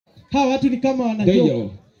Hawa watu ni kama wanajua.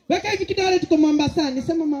 Weka hivi kidole tuko Mombasa,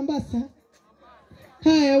 nisema Mombasa.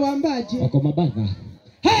 Haya waambaje? Wako Mabanga.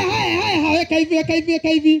 Haya, weka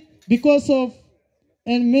hivi because of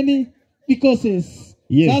and many becauses.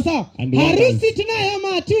 Yes. Sasa harusi tunayo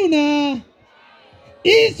matuna.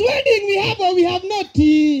 Is wedding we have or we have not?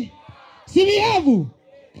 See we have.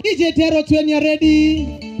 DJ Tero when you're ready.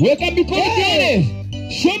 Wake up because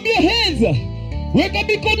show me your hands. Wake up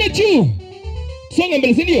because you. Songa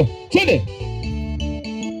mbele si ndio? Twende.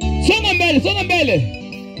 Songa mbele.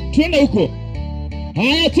 Twende huko.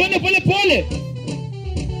 Haya twende pole.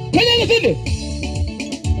 Kanya twende.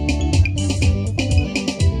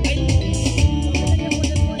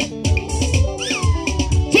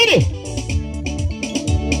 Twende.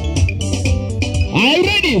 Are you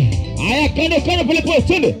ready? Haya kando pole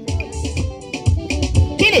twende.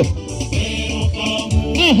 Twende.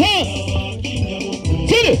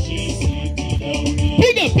 Twende.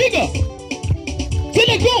 Piga.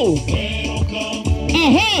 Twende go.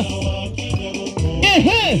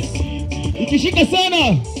 Ukishika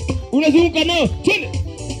sana unazunguka nao. Twende.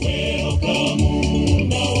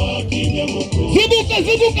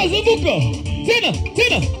 Zunguka. Tena.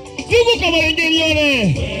 Zunguka marenge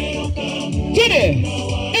nione. Twende.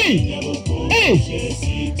 Hey.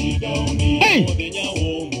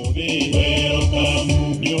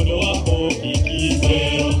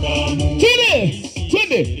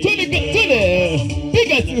 Twende.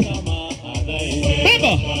 Piga tu.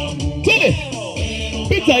 Beba. Twende.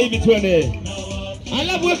 Pita hivi twende.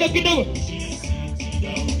 Alafu weka kidogo.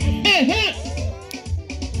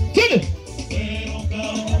 Twende.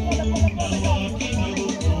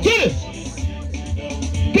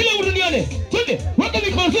 Kila mtu nione. Twende. Weka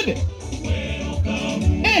mikono twende.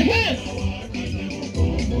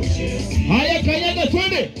 Haya kanyaga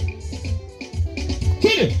twende.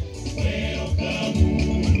 Twende.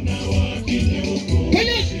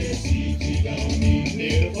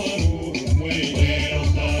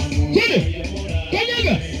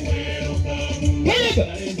 Kanyaga.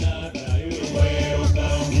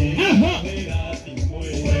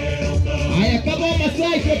 Haya kama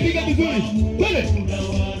Masai kupiga vizuri. Twende.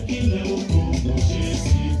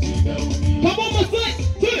 Kama Masai.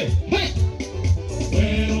 Twende.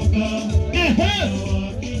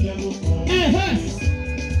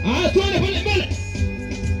 Twende mbele.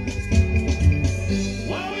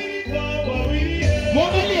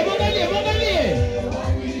 Mwangalie.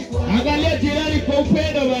 Angalia jirani kwa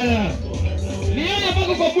upendo bana. Nione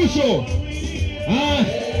mpaka kwa mwisho.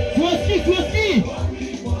 Tuwasiki.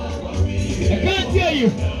 I can't hear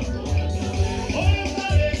you.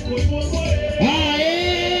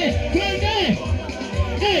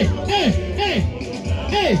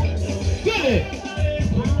 Twende. Twende.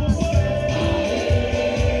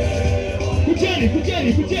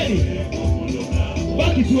 Kucheni.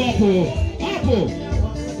 Baki tu hapo.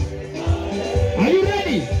 Are you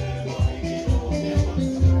ready?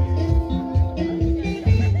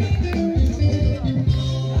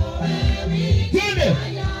 Twende.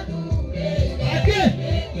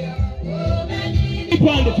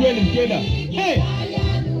 Ipande twende mkenda. Hey.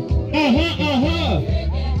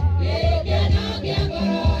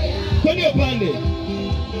 Twende upande.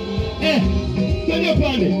 Twende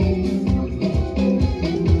upande.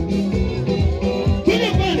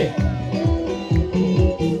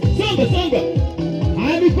 Songa.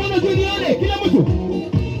 Haya mikono juu nione kila mtu.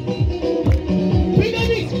 Piga.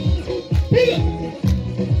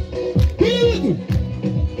 Kila mtu.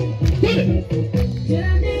 Twende.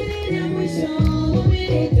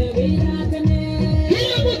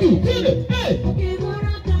 Kila mtu. Twende.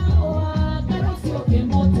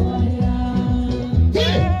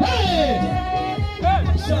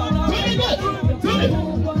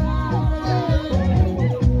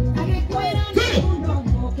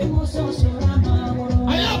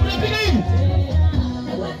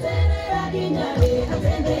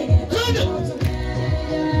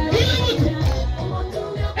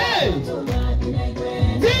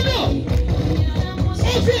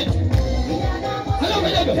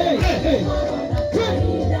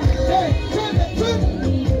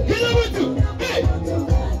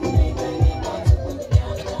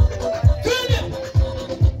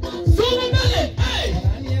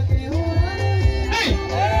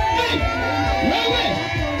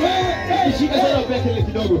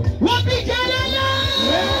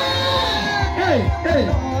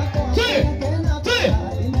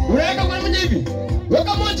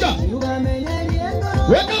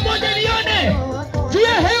 Weka moja nione. Juu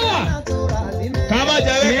ya hewa. Kama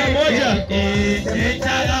jaweka moja.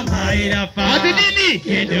 Ati nini?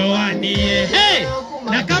 Hey.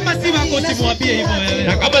 Na kama si wako simwambie hivyo wewe.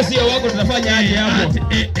 Na kama sio wako tunafanya aje hapo?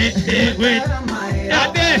 Wait.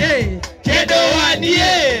 Ade. Kedo wanie.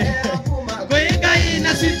 Kwenga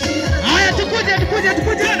ina sisi. Haya tukuje.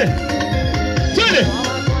 Twende.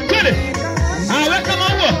 Weka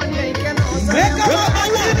maua.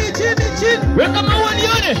 Chini. Weka maua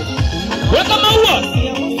nione. Weka maua.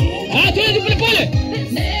 Twende pole.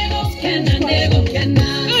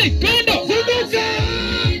 Hey, kando. Zunguka.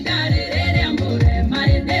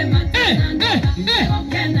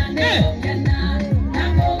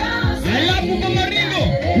 Alafu mama Ringo,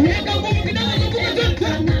 weka nguvu kidogo zunguka.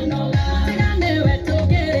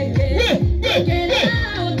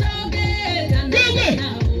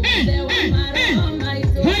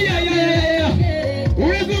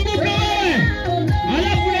 Unazunguka wewe.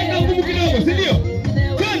 Alafu weka nguvu kidogo, si ndio?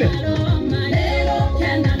 Twende.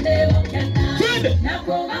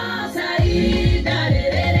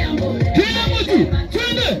 Kila mtu,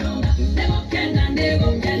 twende.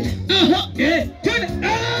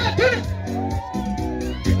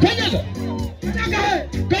 Twende.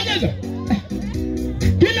 Kanyaga.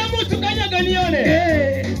 Kila mtu kanyaga nione.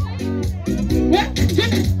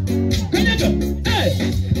 Kanyaga.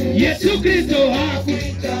 Yesu Kristo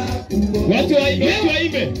hakuita Watu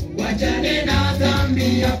waimbe. wachane na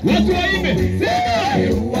dhambi yako. Watu waimbe.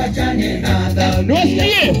 Wachane na dhambi.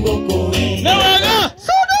 Wasikie. Na waga.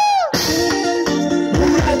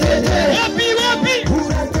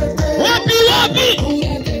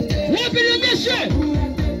 Wapi nionyeshe.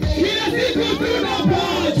 Kila siku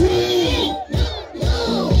tunapaa juu.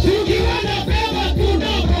 Tukiwa na pewa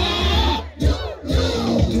tunapaa.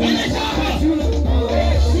 Tunapaa juu.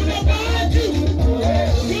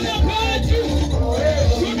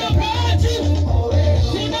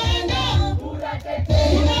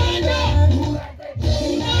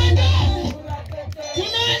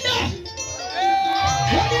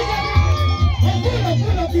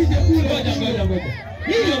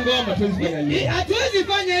 Hiyo ngoma tuwezi Hatuwezi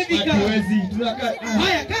fanya hivi kama. hatuwezi. Tunakaa.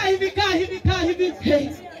 Haya kaa hivi.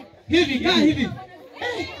 Hivi kaa hivi.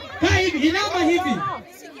 Kaa hivi, inama hivi.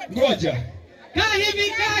 Ngoja. Kaa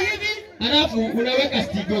hivi. Alafu unaweka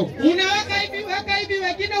stigo. Unaweka hivi, weka hivi,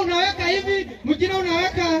 wengine unaweka hivi, mwingine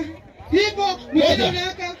unaweka hivyo, mwingine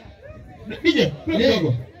unaweka. Nije,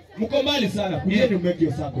 kidogo. Mko mbali sana. Kujeni umeke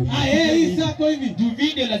hiyo sako. Hii sako hivi. Tu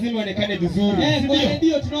video lazima ionekane vizuri. Kwa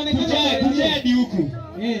redio tunaonekana. Kujeni huku.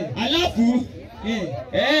 Alafu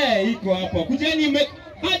iko hapa. Kujeni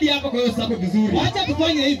hadi hapa kwa hiyo sako vizuri. Acha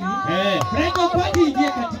tufanye hivi. Bridal party ingie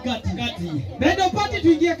katikati. Bridal party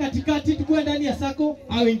tuingie katikati, tukue ndani ya sako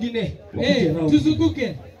au wengine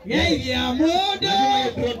tuzunguke. Ya modo.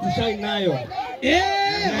 Lazima drone tushine nayo.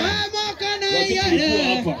 Mama kana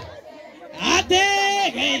yale. Hapa. Ate.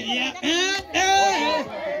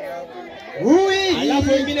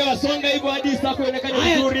 Alafu wengine wasonga hivyo hadi sako ionekane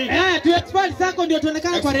vizuri. Tu expand sako ndio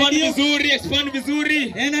tuonekane kwa radio. Expand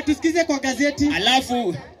vizuri. Na tusikize kwa gazeti.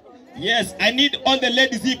 Alafu yes, I need all the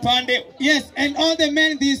ladies hii pande. Yes, and all the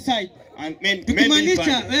men this side. And men.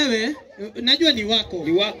 Tukimaanisha wewe najua ni wako.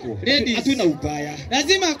 Ni wako. Ladies. Hatuna ubaya.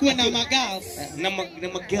 Lazima kuwe na magirls. Na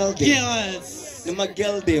magirls. Girls. Na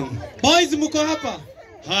magirls. Boys mko hapa.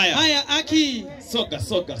 Haya Aki. Soka.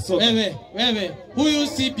 Wewe. Huyu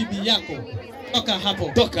si bibi yako.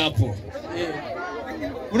 Toka hapo.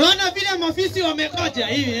 Unaona vile mafisi wamekoja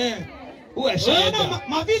hivi Unaona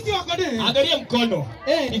mafisi wako nini? Angalia mkono.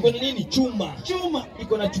 Iko na nini? Chuma.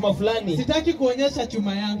 Iko na chuma fulani. Sitaki kuonyesha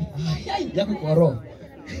chuma yangu. Yako kwa roho.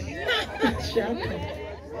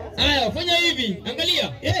 Haya, fanya hivi.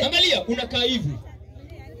 Angalia, unakaa hivi.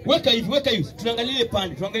 Weka hivi. Tuangalie ile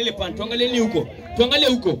pande. Tuangalie huko. Tuangalie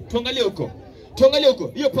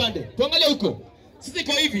huko. Hiyo pande. Tuangalie huko. Sisi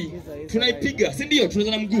kwa hivi tunaipiga, si ndio?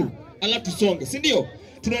 Tunaanza na mguu, alafu tusonge, si ndio?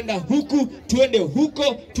 Tunaenda huku, tuende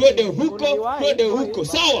huko.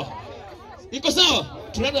 Sawa? Iko sawa?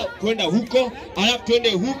 Tunaenda huko, alafu tuende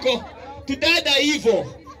huko. Tudada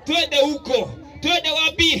hivyo. Tuende huko. Tuende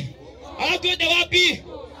wapi? Alafu tuende wapi?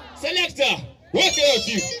 Selector. Wote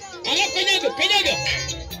wote. Alafu kanyaga.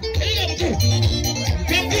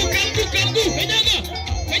 Kambu.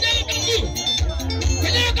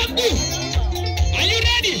 Kanyaga kambu. Are you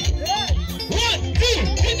ready? 1,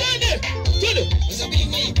 2, 3, twende.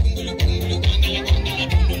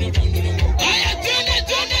 Haya, twende.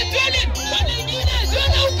 Twende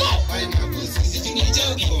huko.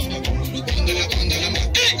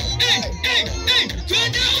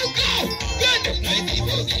 Twende huko.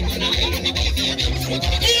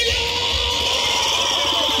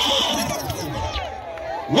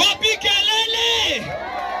 Wapi kelele?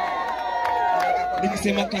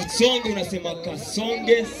 Nikisema kasonge unasema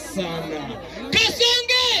kasonge sana. Kasonge!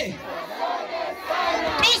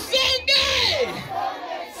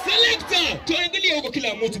 tuangalie huko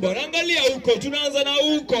kila mtu bwana. Angalia huko, tunaanza na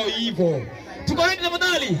huko hivyo. Tuko ready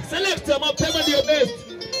tafadhali. Selector, mapema ndio best.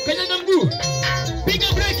 Kanyaga mguu.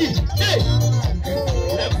 Piga breki. Hey.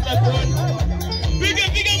 Piga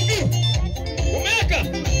mguu. Umeweka.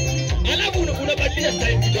 Alafu unabadilisha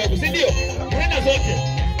style kidogo, si ndio? Unaenda zote.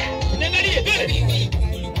 Unaangalia twende.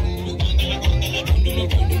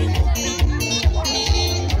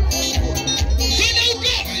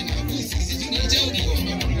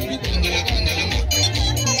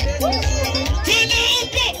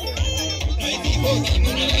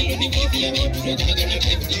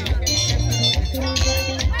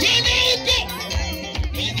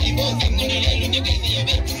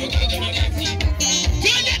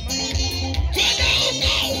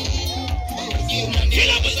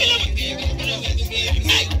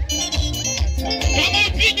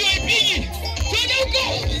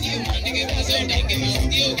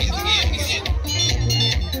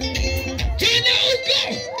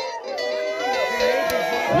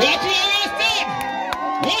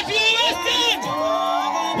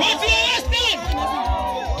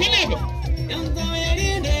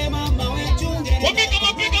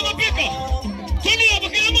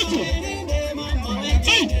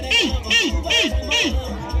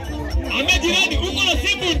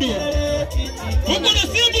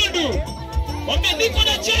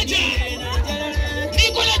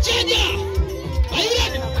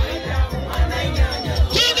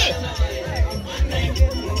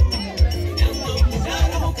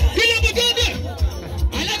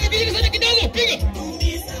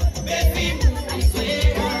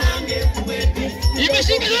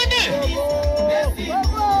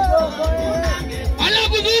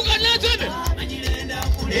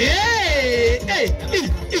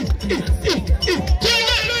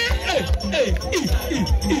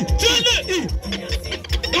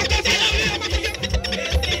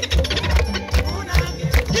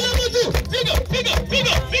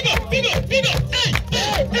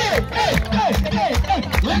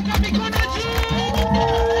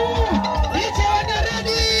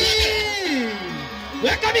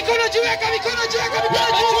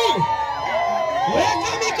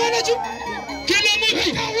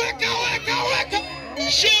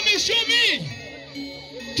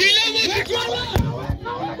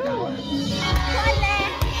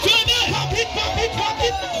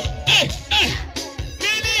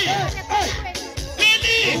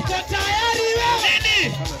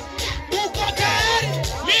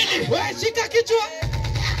 Shika kichwa,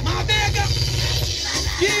 mabega,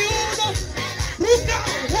 kiuno, ruka,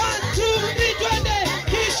 1, 2, 3, twende,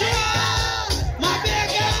 kichwa,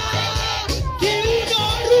 mabega, kiuno,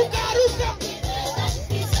 ruka,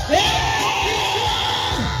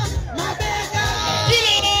 mabega,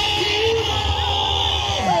 kiuno,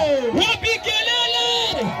 wapi kelele?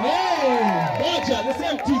 Moja, the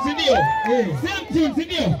same tune, sindio? Same tune,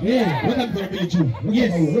 sindio? Weka mkono mbili juu.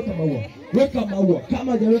 Yes, weka maua. Weka maua.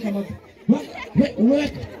 Kama hujaweka maua.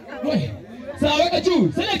 Weka. Sawa, weka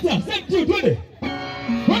juu. Selector, same tune, twende.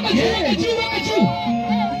 Weka juu.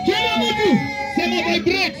 Kila mtu sema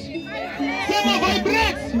vibrate.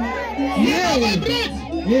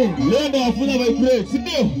 Lenda wafuna vibrate,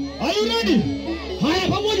 sindio? Are you ready? Haya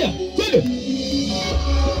pamoja. Twende.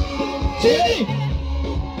 Chini.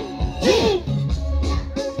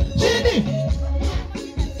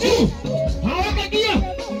 Juu. Hawaka gia.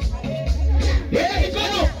 Weka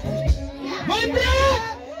mikono. Vibrate.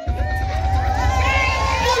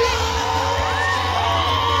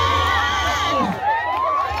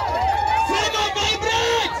 Sema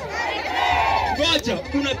vibrate. Ngoja,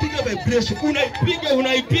 unapiga vibration. Unaipiga,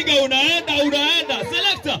 unaenda.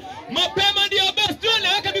 Selector, mapema ndio best. Twende,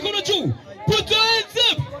 weka mikono juu. Put your hands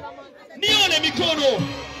up. Nione mikono.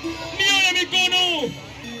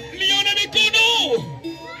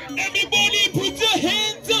 Everybody put your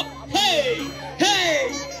hands up. Hey.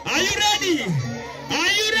 Are you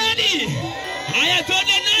ready? Haya,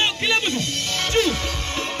 twende nayo kila mtu. Juu.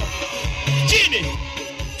 Chini.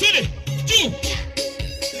 Twende. Juu.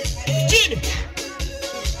 Chini.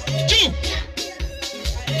 Juu.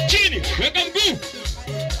 Chini. Weka mguu.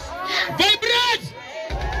 Vibrate.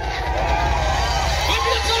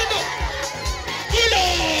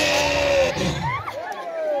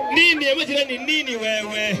 Nini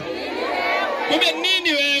wewe? Kumbe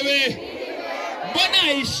nini wewe? Mbona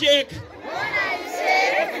haishake?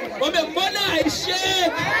 Mbona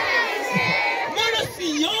haishake? Mbona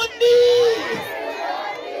sioni?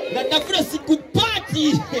 Natafuta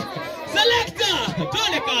sikupati. Selector,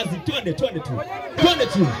 twende kazi, twende tu.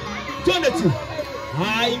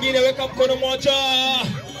 Ingine weka mkono moja.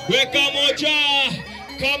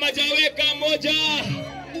 Kama hajaweka moja.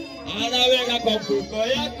 Anaweka kwa mfuko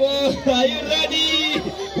yako. Are you ready?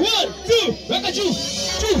 1, 2, weka juu.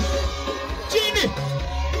 Juu. Chini.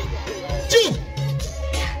 Juu.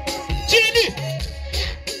 Chini.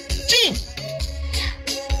 Juu.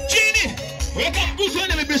 Chini. Weka mguu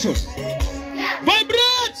tuone vibration.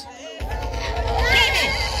 Vibrate. Chini.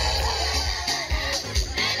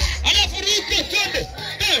 Alafu ruka twende.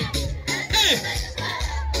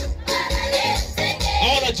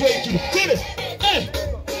 Ahora join tu. Twende.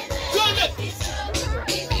 Twende.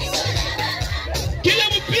 Kila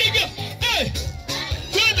mpiga.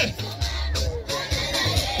 Twende.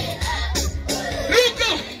 Ruka.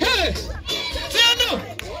 Tano.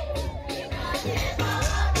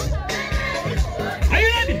 Are you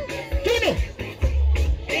ready? Tuno.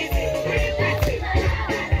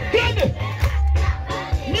 Twende.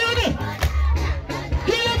 Nione.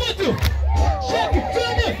 Kila mtu. Shake.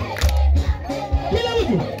 Twende. Kila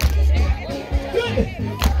mtu. Twende.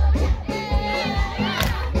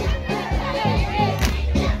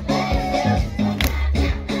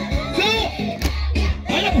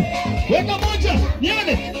 Weka moja,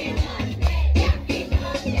 nione.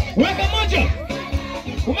 Weka moja.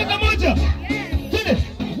 Umeka moja. Twende.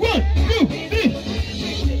 1, 2, 3.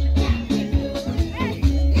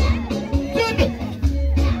 Twende.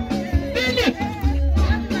 Twende.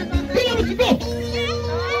 Kila mtu go.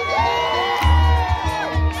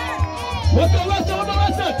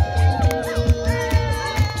 Wasa.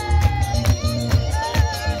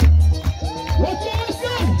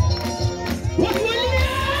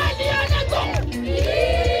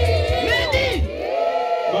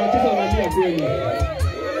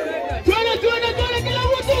 Tuone kila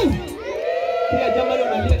mtu. Pia jamani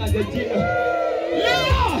wanalia na Argentina.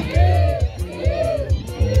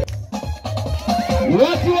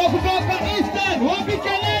 Watu wa kutoka Eastern, wapi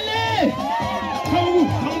kelele? Kamgu.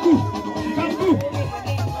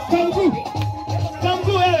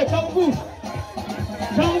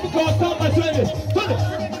 Kamgu kwa kamba twende.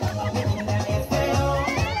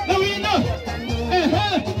 Na wina.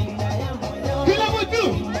 Kila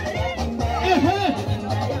mtu.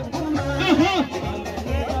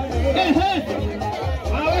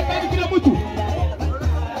 Aweka kila mtu.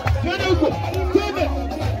 Twende huko. Twende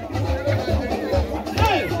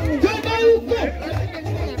huko.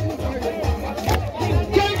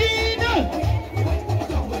 Kangina.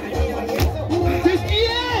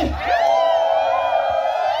 Tusikie.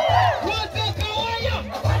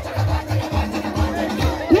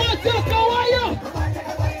 Watakawaya.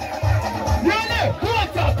 Nene,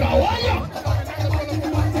 watakawaya.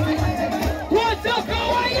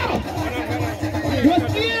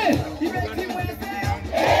 Wasikie.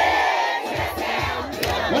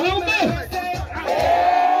 Wanaume.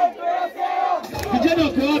 Vijana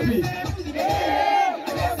wako wapi?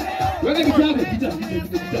 Weka kitabu.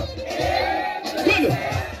 Twende.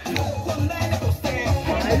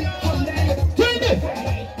 Twende.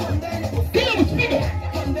 Kila mtu piga.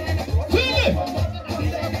 Twende.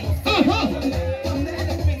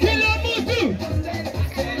 Kila mtu.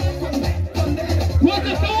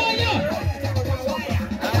 Watakawanya.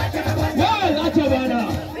 Acha bana.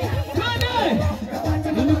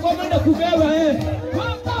 Twende. Nilikomenda kubeba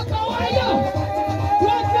Watakawanya.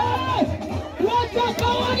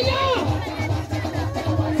 Watakawanya.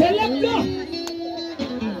 Selecta.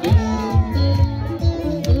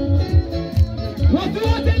 Watu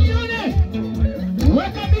wote nione.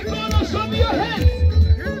 Weka mikono, show me your hands.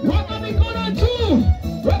 Weka mikono juu.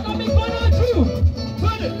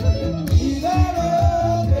 Twende.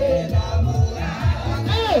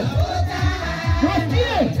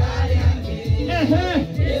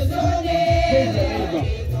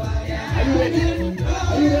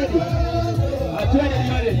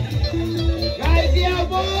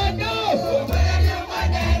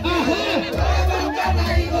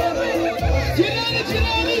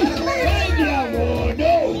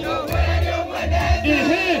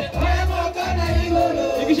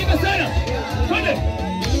 Ikishika sana. Twende.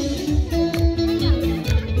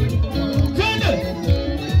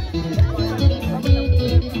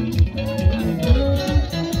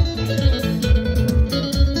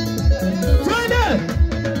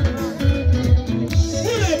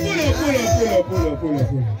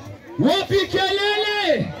 Wapi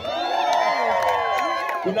kelele?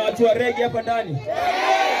 Kuna watu wa reggae hapa ndani.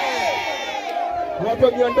 Watu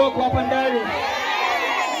wa miondoko hapa ndani.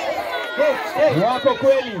 Wako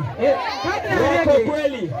kweli. Wako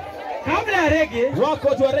kweli. Kabla ya reggae, wako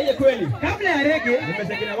watu wa reggae kweli. Kabla ya reggae,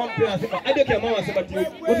 nimesikia na mama pia anasema, hadi kwa mama anasema tu,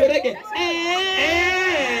 watu wa reggae.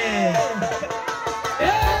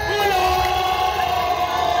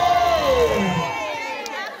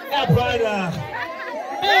 Hapana.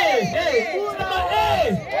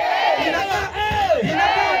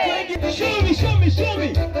 Show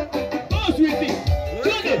me. Oh, sweetie.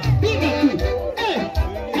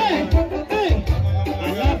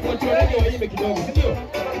 Alafu wachorege waimbe kidogo, ndio?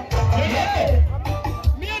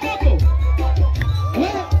 Miondoko.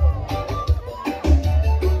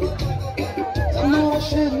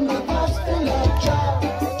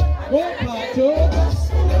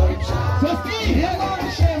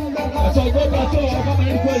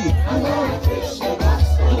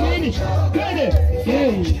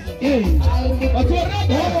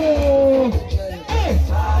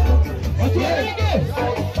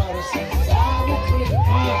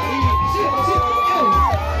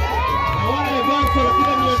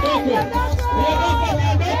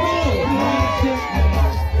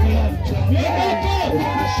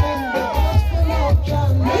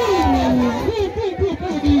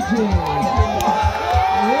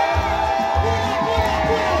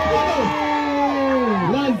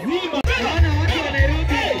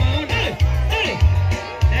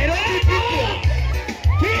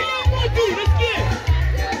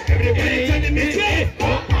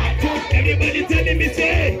 Everybody telling me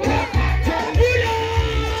say, wapi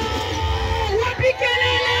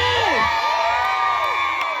kelele?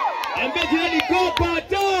 Ambia jirani go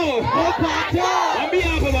pato. Wambia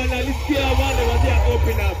hapa bana lisikia bana wambia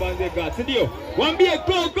open up banze gat. Ndio. Wambie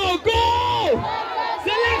go.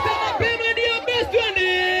 Select mapema ndio best one.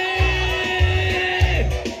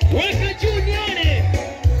 Weka junione.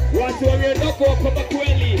 Watu wameondoka kwa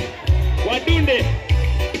kweli. Wadunde.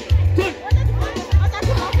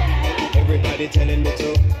 Everybody telling me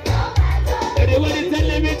to. Everybody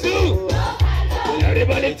telling me to.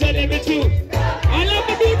 Everybody telling me to. I love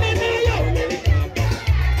to do that now.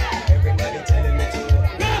 Everybody telling me to.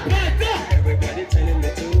 Everybody telling me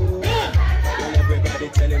to. Everybody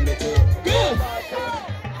telling me to. Go.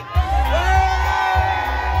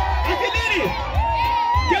 Akilini.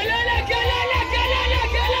 Kelele.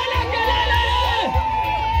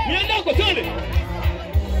 Miondoko tone.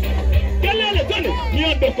 Kelele.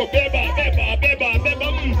 Miondoko beba. Beba.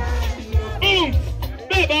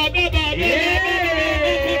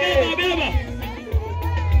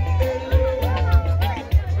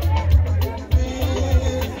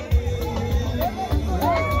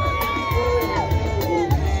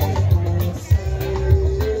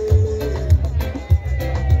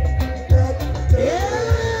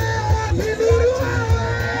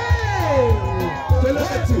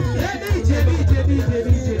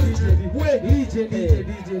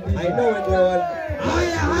 I know when you're all.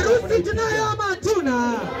 Haya, harusi tunayo ama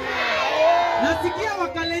hatuna? Nasikia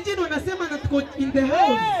wakalenjini wanasema na tuko in the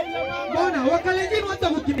house. Mbona wakalenjini hata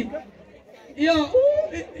mkimi? Hiyo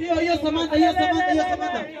Samantha.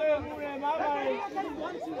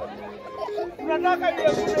 Tunataka ile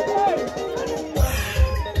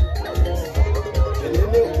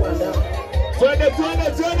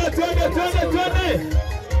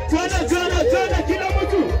Twende kila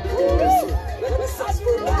mtu.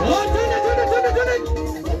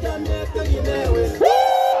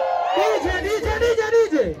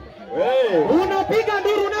 DJ. Unapiga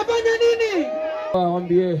nduru unafanya nini?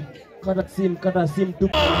 Waambie kata sim tu.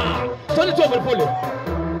 Twende tu pole.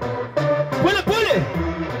 Pole.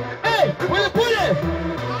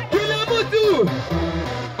 Kila mtu.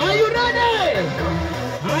 Are you ready?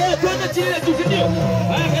 Haya twende chini ndio.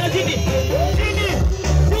 Haya kana chini.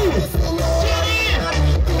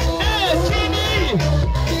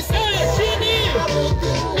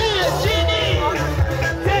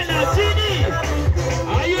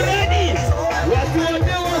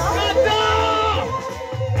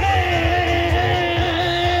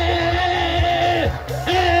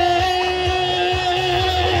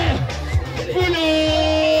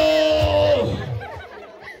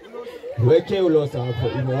 Weke ulosa hapo,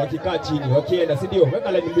 hivyo wakikaa chini, wakienda, si ndio?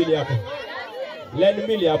 Weka line mbili hapo. Line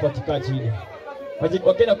mbili hapo wakikaa chini.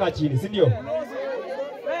 Wakienda kaa chini, si ndio?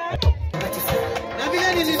 Na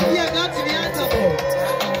vile nilisikia gati nianza hapo.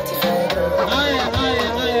 Haya.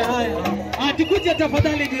 Tukuje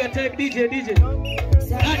tafadhali ndio time DJ. Wewe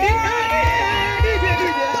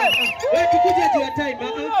tukuje ndio time,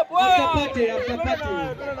 akapate.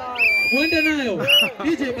 Muende nayo.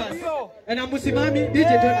 DJ basi. Na msimami DJ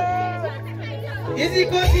tena. Hizi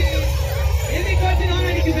koti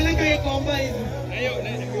naona nikipeleka hiyo komba hizi.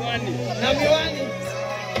 Na miwani.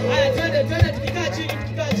 Haya twende tukikaa chini.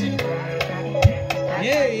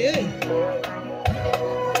 Yeah.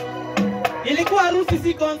 Ilikuwa harusi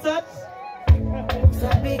si concert.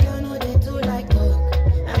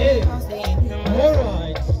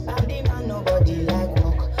 Alright. Nobody like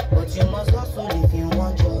work, but you must hustle if you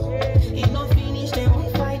want job. If not finish, then we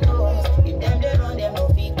fight.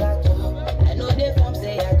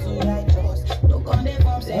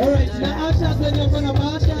 Acha kuna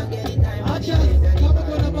bahasha. Acha kama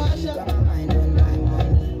kuna bahasha.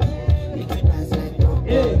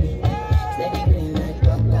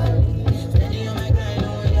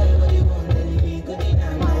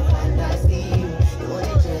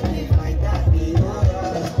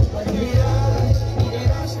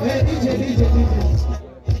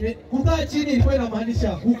 Kukaa chini ilikuwa inamaanisha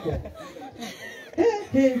huko.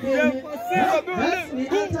 That's the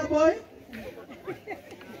answer boy.